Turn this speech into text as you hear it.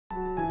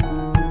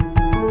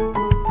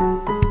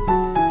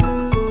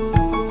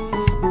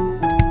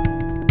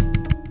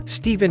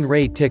Stephen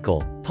Ray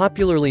Tickle,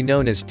 popularly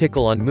known as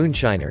Tickle on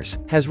Moonshiners,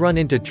 has run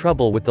into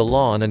trouble with the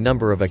law on a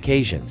number of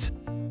occasions.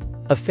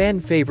 A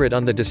fan favorite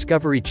on the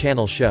Discovery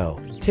Channel show,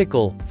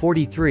 Tickle,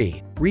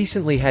 43,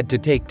 recently had to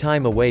take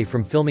time away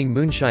from filming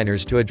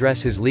Moonshiners to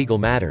address his legal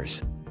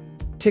matters.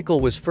 Tickle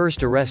was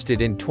first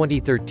arrested in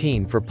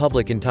 2013 for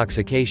public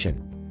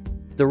intoxication.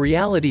 The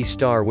reality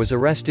star was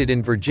arrested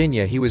in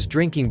Virginia. He was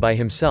drinking by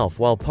himself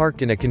while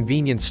parked in a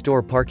convenience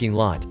store parking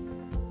lot.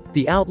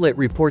 The outlet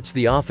reports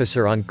the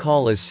officer on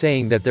call as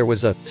saying that there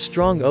was a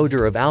strong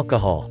odor of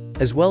alcohol,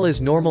 as well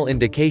as normal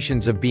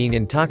indications of being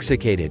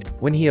intoxicated,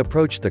 when he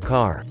approached the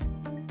car.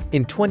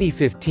 In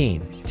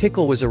 2015,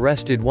 Tickle was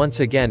arrested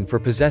once again for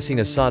possessing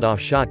a sawed-off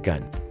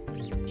shotgun.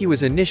 He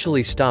was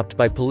initially stopped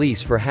by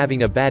police for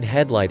having a bad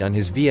headlight on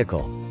his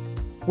vehicle.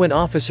 When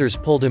officers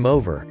pulled him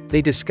over,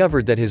 they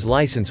discovered that his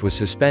license was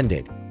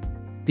suspended.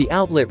 The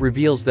outlet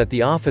reveals that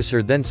the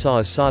officer then saw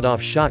a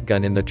sawed-off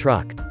shotgun in the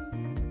truck.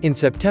 In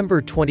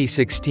September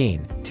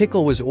 2016,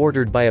 Tickle was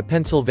ordered by a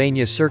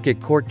Pennsylvania Circuit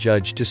Court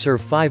judge to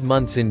serve 5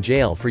 months in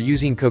jail for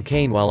using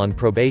cocaine while on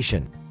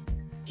probation.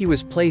 He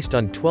was placed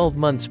on 12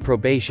 months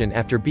probation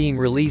after being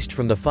released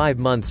from the 5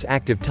 months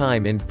active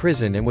time in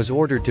prison and was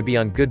ordered to be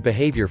on good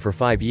behavior for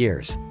 5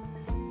 years.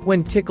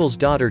 When Tickle's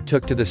daughter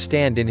took to the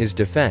stand in his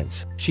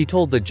defense, she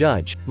told the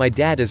judge, "My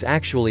dad is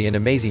actually an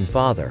amazing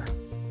father."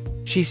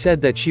 She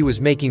said that she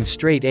was making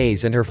straight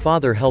A's and her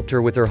father helped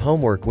her with her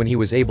homework when he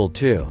was able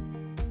to.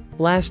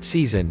 Last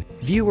season,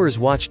 viewers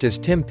watched as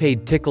Tim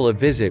paid Tickle a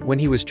visit when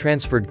he was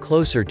transferred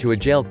closer to a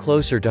jail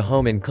closer to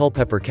home in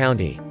Culpeper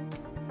County.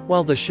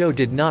 While the show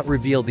did not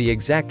reveal the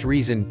exact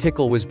reason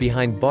Tickle was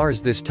behind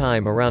bars this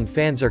time around,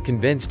 fans are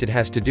convinced it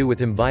has to do with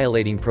him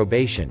violating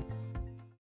probation.